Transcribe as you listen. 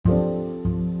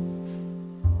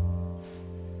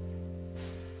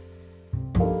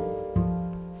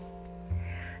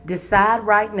Decide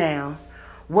right now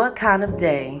what kind of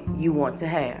day you want to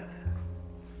have.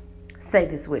 Say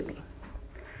this with me.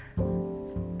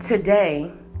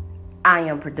 Today, I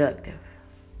am productive.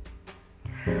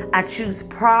 I choose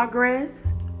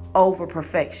progress over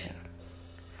perfection.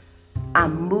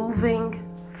 I'm moving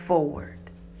forward.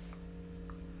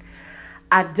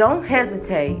 I don't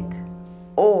hesitate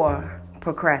or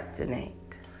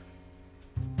procrastinate.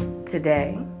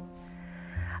 Today,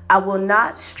 I will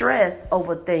not stress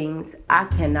over things I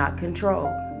cannot control.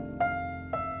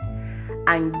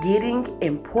 I'm getting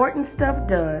important stuff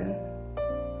done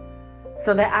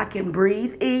so that I can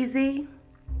breathe easy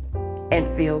and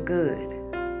feel good.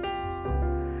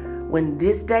 When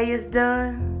this day is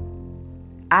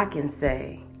done, I can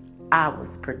say I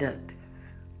was productive.